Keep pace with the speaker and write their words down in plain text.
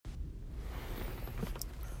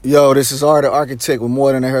Yo, this is Art the Architect with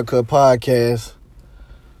More Than a Haircut podcast.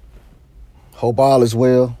 Hope all is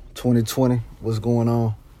well. 2020, what's going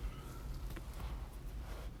on?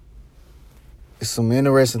 It's some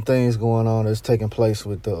interesting things going on that's taking place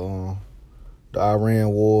with the Iran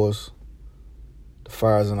wars, the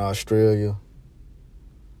fires in Australia.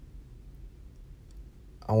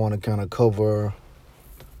 I want to kind of cover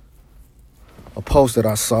a post that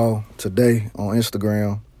I saw today on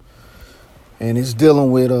Instagram. And it's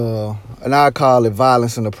dealing with, and I call it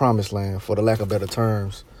Violence in the Promised Land, for the lack of better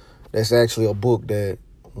terms. That's actually a book that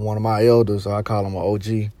one of my elders, or I call him an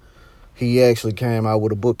OG, he actually came out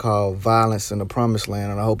with a book called Violence in the Promised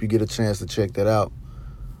Land, and I hope you get a chance to check that out.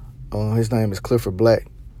 His name is Clifford Black.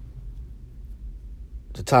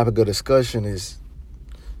 The topic of discussion is,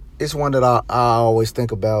 it's one that I always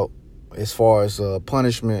think about as far as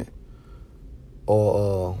punishment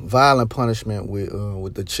or violent punishment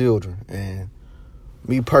with the children. And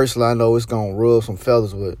me personally, I know it's gonna rub some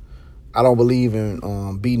feathers, but I don't believe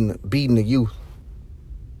in beating the youth.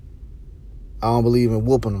 I don't believe in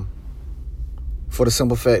whooping them, for the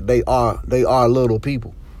simple fact they are little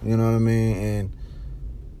people. You know what I mean? And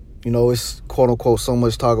you know, it's quote unquote so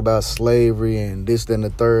much talk about slavery and this, that, and the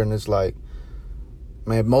third, and it's like,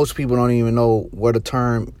 man, most people don't even know where the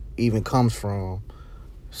term even comes from.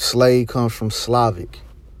 Slave comes from Slavic.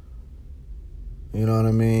 You know what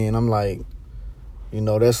I mean? And I'm like, you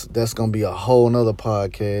know, that's going to be a whole nother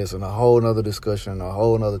podcast and a whole nother discussion, a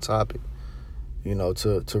whole nother topic, you know,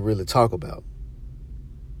 to really talk about.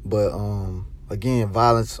 But, again,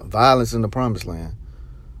 violence in the Promised Land.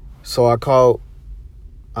 So I caught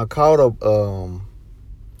I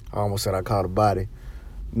almost said I caught a body.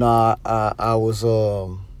 No, I was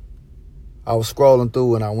scrolling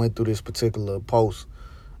through and I went through this particular post.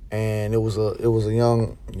 And it was a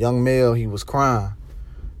young male. He was crying,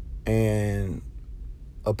 and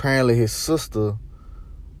apparently his sister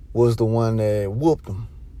was the one that whooped him.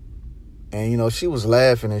 And you know, she was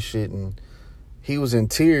laughing and shit, and he was in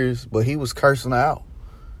tears, but he was cursing her out.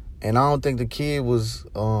 And I don't think the kid was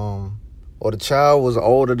or the child was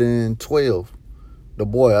older than 12. The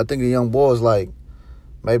boy, I think the young boy was like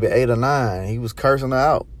maybe 8 or 9. He was cursing her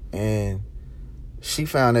out, and she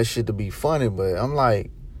found that shit to be funny. But I'm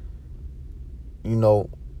like, you know,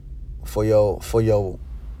 for your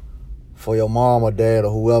mom or dad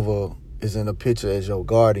or whoever is in the picture as your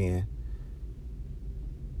guardian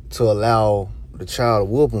to allow the child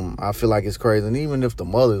to whoop them, I feel like it's crazy. And even if the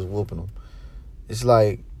mother is whooping them, it's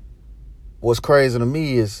like, what's crazy to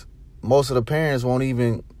me is most of the parents won't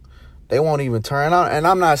even turn out. And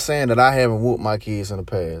I'm not saying that I haven't whooped my kids in the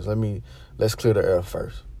past. Let's clear the air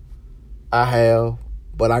first. I have,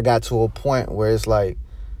 but I got to a point where it's like,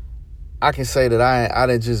 I can say that I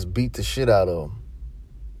didn't just beat the shit out of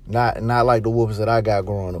them. Not like the whoopings that I got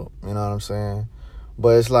growing up. You know what I'm saying?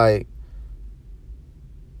 But it's like,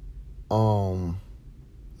 I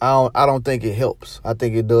don't think it helps. I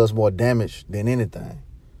think it does more damage than anything.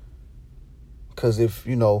 Because if,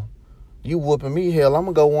 you know, you whooping me, hell, I'm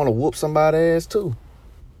going to go want to whoop somebody's ass too.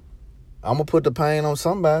 I'm going to put the pain on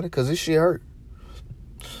somebody because this shit hurt.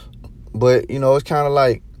 But, you know, it's kind of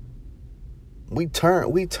like, we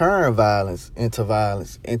turn violence into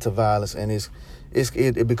violence, and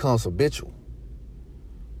it becomes habitual.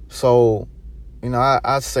 So, you know,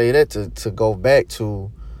 I say that to go back to,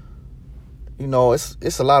 you know,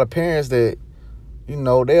 it's a lot of parents that, you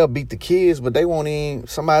know, they'll beat the kids, but they won't even,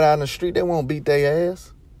 somebody out in the street, they won't beat their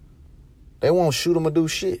ass. They won't shoot them or do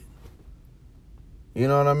shit. You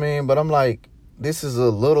know what I mean? But I'm like, this is a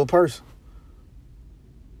little person.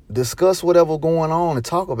 Discuss whatever going on and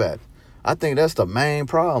talk about it. I think that's the main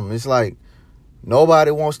problem. It's like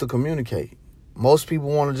nobody wants to communicate. Most people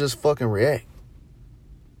want to just fucking react.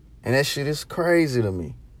 And that shit is crazy to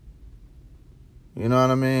me. You know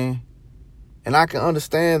what I mean? And I can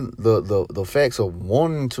understand the facts of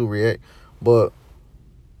wanting to react, but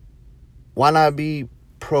why not be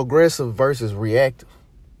progressive versus reactive?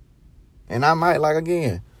 And I might, like,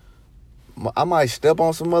 again, I might step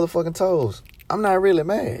on some motherfucking toes. I'm not really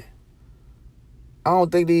mad. I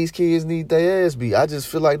don't think these kids need their ass beat. I just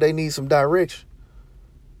feel like they need some direction.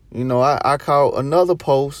 You know, I caught another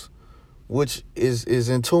post, which is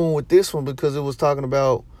in tune with this one, because it was talking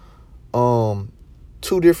about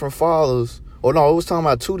two different fathers. Or no, it was talking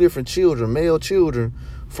about two different children, male children,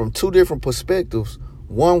 from two different perspectives.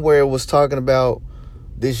 One where it was talking about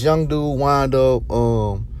this young dude wind up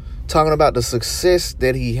talking about the success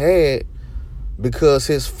that he had because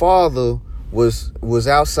his father was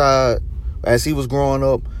outside as he was growing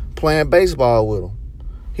up playing baseball with him.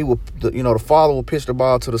 He would, the father would pitch the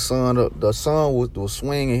ball to the son. The son would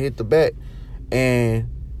swing and hit the bat, and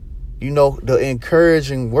the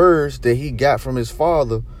encouraging words that he got from his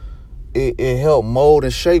father, it helped mold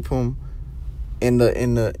and shape him in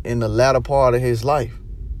the latter part of his life.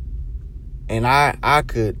 And I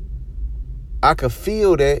could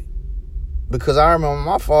feel that, because I remember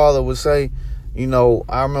my father would say,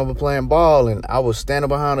 I remember playing ball and I was standing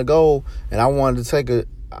behind a goal and I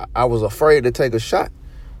was afraid to take a shot.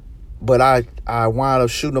 But I wound up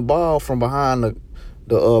shooting the ball from behind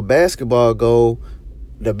the basketball goal.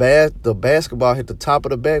 The basketball hit the top of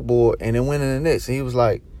the backboard and it went in the net. So he was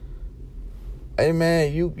like, hey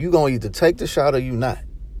man, you gonna either take the shot or you not.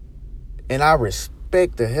 And I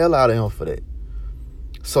respect the hell out of him for that.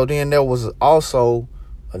 So then there was also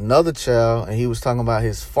another child, and he was talking about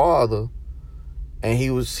his father, and he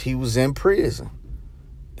was in prison.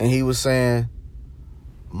 And he was saying,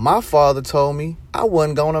 my father told me I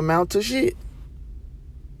wasn't gonna amount to shit.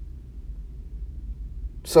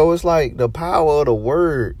 So it's like the power of the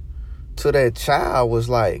word to that child was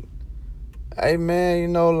like, hey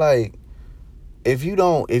man, like, if you're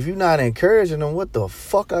not encouraging them, what the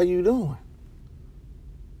fuck are you doing?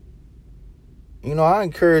 I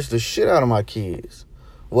encourage the shit out of my kids.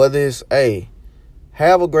 Whether it's, hey,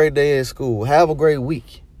 have a great day at school, have a great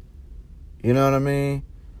week. You know what I mean?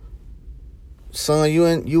 Son, you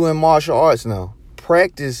in martial arts now.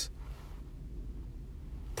 Practice,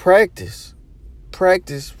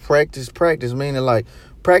 meaning like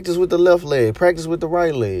practice with the left leg, practice with the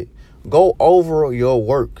right leg. Go over your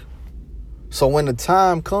work. So when the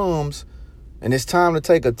time comes and it's time to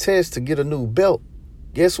take a test to get a new belt,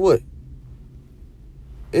 guess what?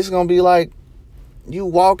 It's going to be like you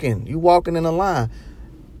walking in a line.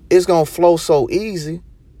 It's going to flow so easy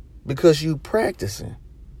because you practicing.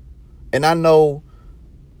 And I know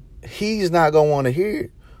he's not going to want to hear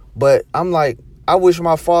it, but I'm like, I wish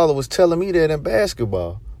my father was telling me that in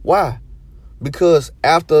basketball. Why? Because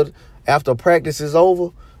after practice is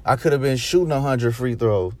over, I could have been shooting 100 free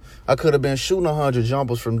throws. I could have been shooting 100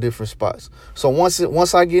 jumpers from different spots. So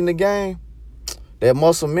once I get in the game, that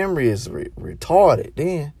muscle memory is retarded.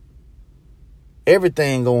 Then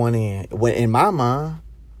everything going in my mind.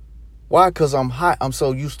 Why? Because I'm hot. I'm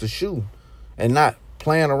so used to shooting and not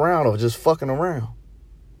playing around or just fucking around.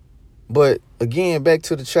 But again, back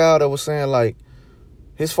to the child that was saying, like,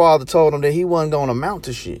 his father told him that he wasn't going to amount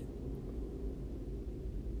to shit.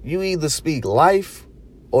 You either speak life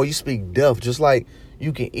or you speak death. Just like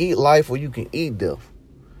you can eat life or you can eat death.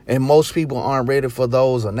 And most people aren't ready for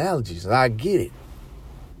those analogies. And I get it.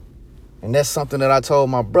 And that's something that I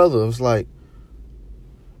told my brother. It was like,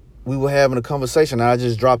 we were having a conversation and I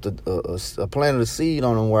just dropped a planted a seed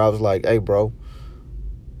on him where I was like, hey, bro.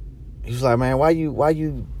 He was like, man, why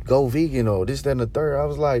you go vegan or this, that, and the third? I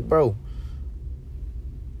was like, bro,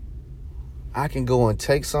 I can go and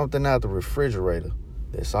take something out the refrigerator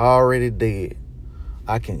that's already dead.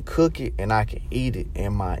 I can cook it and I can eat it,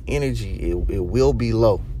 and my energy, it will be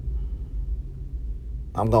low.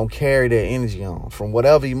 I'm going to carry that energy on from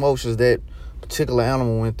whatever emotions that particular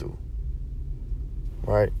animal went through.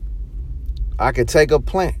 Right? I could take a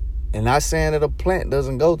plant, and not saying that a plant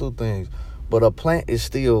doesn't go through things, but a plant is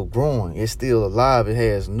still growing. It's still alive. It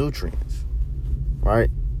has nutrients. Right?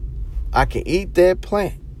 I can eat that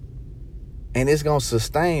plant, and it's going to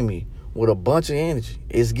sustain me with a bunch of energy.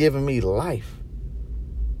 It's giving me life.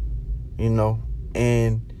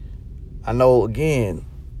 And I know, again,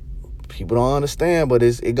 people don't understand, but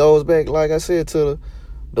it goes back, like I said, to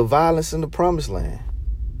the violence in the promised land.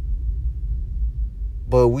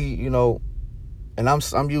 But we, and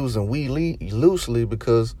I'm using we loosely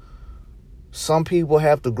because some people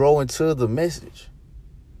have to grow into the message.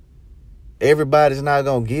 Everybody's not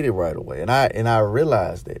gonna get it right away, and I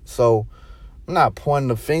realize that. So I'm not pointing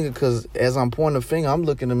the finger, because as I'm pointing the finger, I'm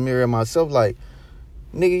looking in the mirror at myself like,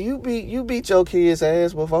 nigga, you beat your kid's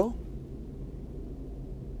ass before.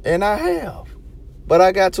 And I have. But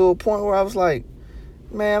I got to a point where I was like,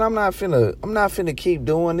 man, I'm not finna keep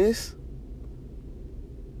doing this.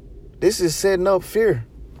 This is setting up fear.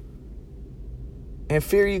 And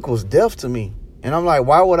fear equals death to me. And I'm like,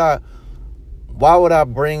 why would I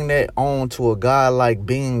bring that on to a godlike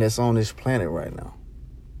being that's on this planet right now?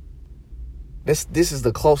 This is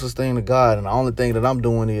the closest thing to God, and the only thing that I'm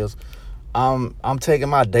doing is I'm taking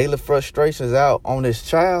my daily frustrations out on this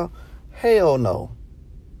child. Hell no.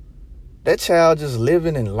 That child just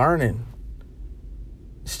living and learning.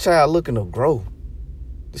 This child looking to grow.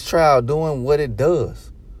 This child doing what it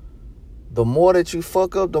does. The more that you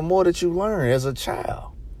fuck up, the more that you learn as a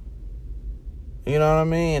child. You know what I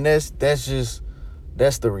mean? That's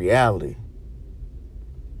the reality.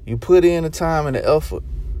 You put in the time and the effort.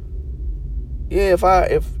 Yeah, if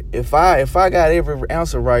I got every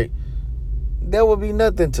answer right, there would be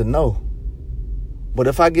nothing to know. But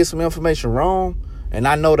if I get some information wrong and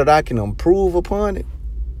I know that I can improve upon it,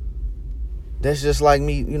 that's just like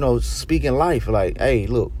me, speaking life. Like, hey,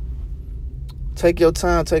 look, take your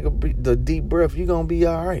time, take the deep breath. You're going to be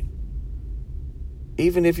all right.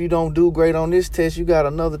 Even if you don't do great on this test, you got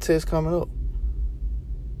another test coming up.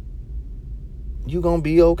 You're going to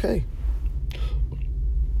be okay.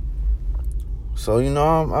 So,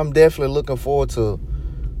 I'm definitely looking forward to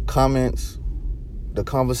comments, the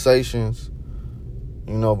conversations,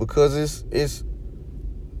 because it's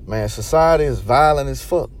man, society is violent as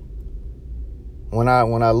fuck. When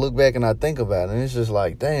I look back and I think about it, and it's just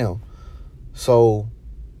like, damn. So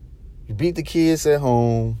you beat the kids at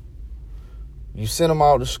home, you send them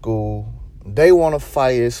out to school, they want to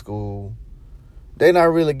fight at school. They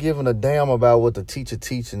not really giving a damn about what the teacher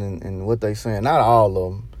teaching and what they saying. Not all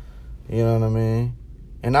of them, you know what I mean?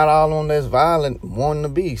 And not all of them that's violent wanting to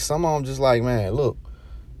be. Some of them just like, man, look,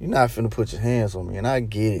 you're not finna put your hands on me, and I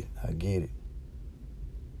get it.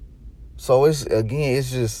 So it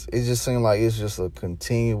just seems like it's just a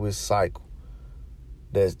continuous cycle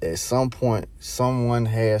that at some point someone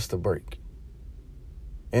has to break.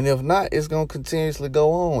 And if not, it's going to continuously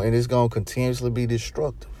go on, and it's going to continuously be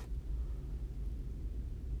destructive.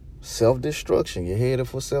 Self-destruction. You're headed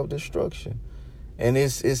for self-destruction. And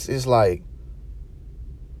it's like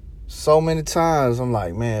so many times I'm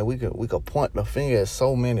like, man, we could point the finger at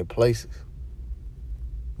so many places.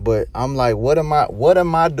 But I'm like, what am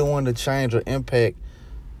I doing to change or impact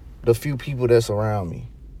the few people that's around me?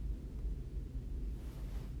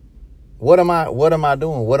 What am I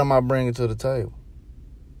doing? What am I bringing to the table?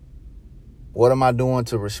 What am I doing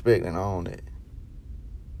to respect and own it?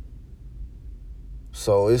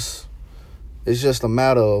 So it's just a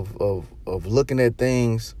matter of looking at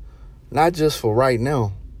things, not just for right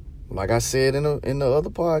now. Like I said in the other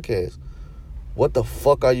podcast, what the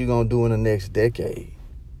fuck are you gonna do in the next decade?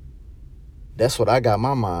 That's what I got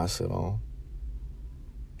my mindset on.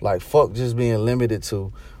 Like, fuck just being limited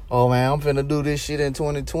to, oh man, I'm finna do this shit in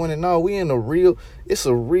 2020. No, it's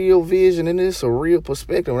a real vision, and it's a real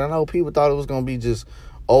perspective. And I know people thought it was gonna be just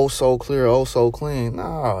oh so clear, oh so clean.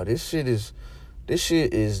 Nah, this shit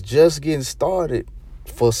is just getting started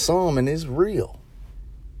for some, and it's real.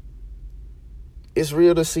 It's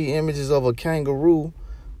real to see images of a kangaroo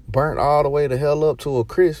burnt all the way the hell up to a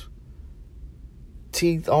crisp,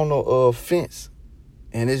 teeth on the fence,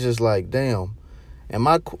 and it's just like, damn. And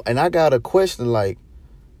I got a question, like,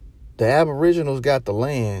 the Aboriginals got the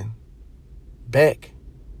land back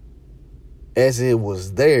as it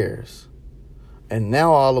was theirs, and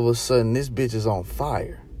now all of a sudden this bitch is on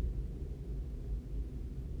fire.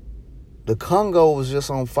 The Congo was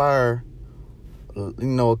just on fire,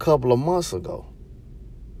 a couple of months ago.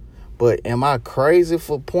 But am I crazy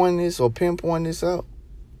for pointing this or pinpointing this out?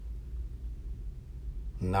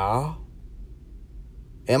 Nah.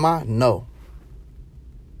 Am I? No.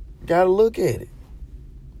 Gotta look at it.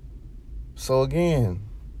 So again,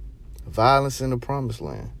 violence in the promised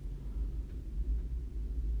land.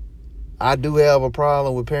 I do have a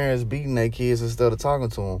problem with parents beating their kids instead of talking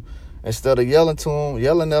to them. Instead of yelling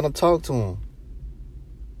at them, talk to them.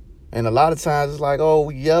 And a lot of times it's like, oh,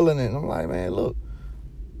 we yelling, and I'm like, man, look,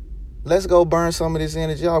 let's go burn some of this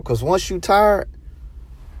energy off, because once you tired,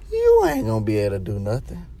 you ain't gonna be able to do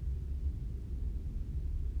nothing.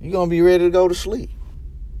 You're gonna be ready to go to sleep.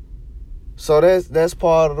 So that's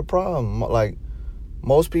part of the problem. Like,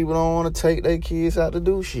 most people don't want to take their kids out to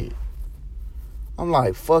do shit. I'm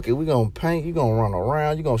like, fuck it, we gonna paint, you gonna run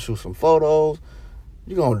around, you gonna shoot some photos,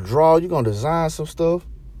 you gonna draw, you gonna design some stuff.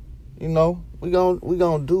 We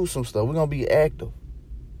gonna do some stuff. We're gonna be active.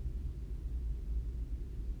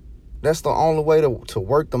 That's the only way to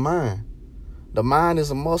work the mind. The mind is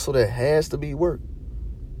a muscle that has to be worked.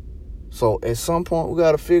 So at some point we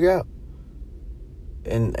gotta figure out.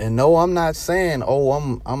 And no, I'm not saying, oh,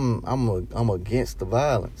 I'm against the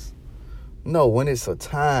violence. No, when it's a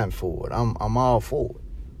time for it, I'm all for it.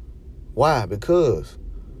 Why? Because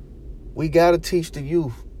we gotta teach the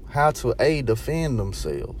youth how to defend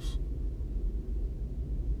themselves.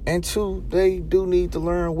 And two, they do need to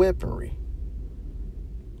learn weaponry.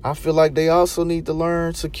 I feel like they also need to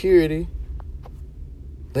learn security.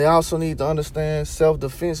 They also need to understand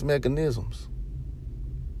self-defense mechanisms.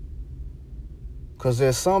 Because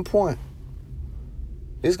at some point,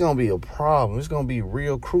 it's going to be a problem. It's going to be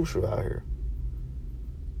real crucial out here.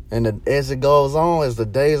 And as it goes on, as the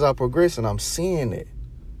days are progressing, I'm seeing it.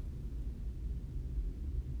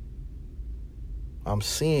 I'm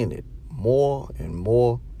seeing it more and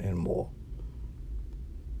more and more.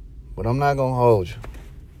 But I'm not going to hold you.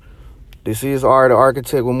 This is Art the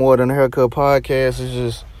Architect with More Than a Haircut podcast. It's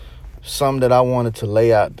just something that I wanted to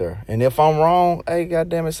lay out there. And if I'm wrong, hey,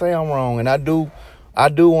 goddamn it, say I'm wrong. And I do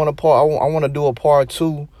want to I want to do a part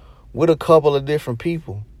 2 with a couple of different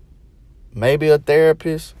people. Maybe a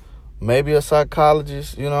therapist, maybe a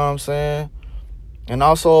psychologist, you know what I'm saying? And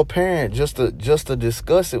also a parent, just to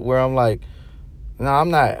discuss it, where I'm like, no,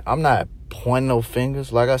 I'm not pointing no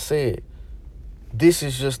fingers. Like I said, this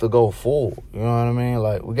is just to go forward. You know what I mean?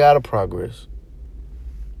 Like, we gotta progress.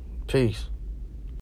 Peace.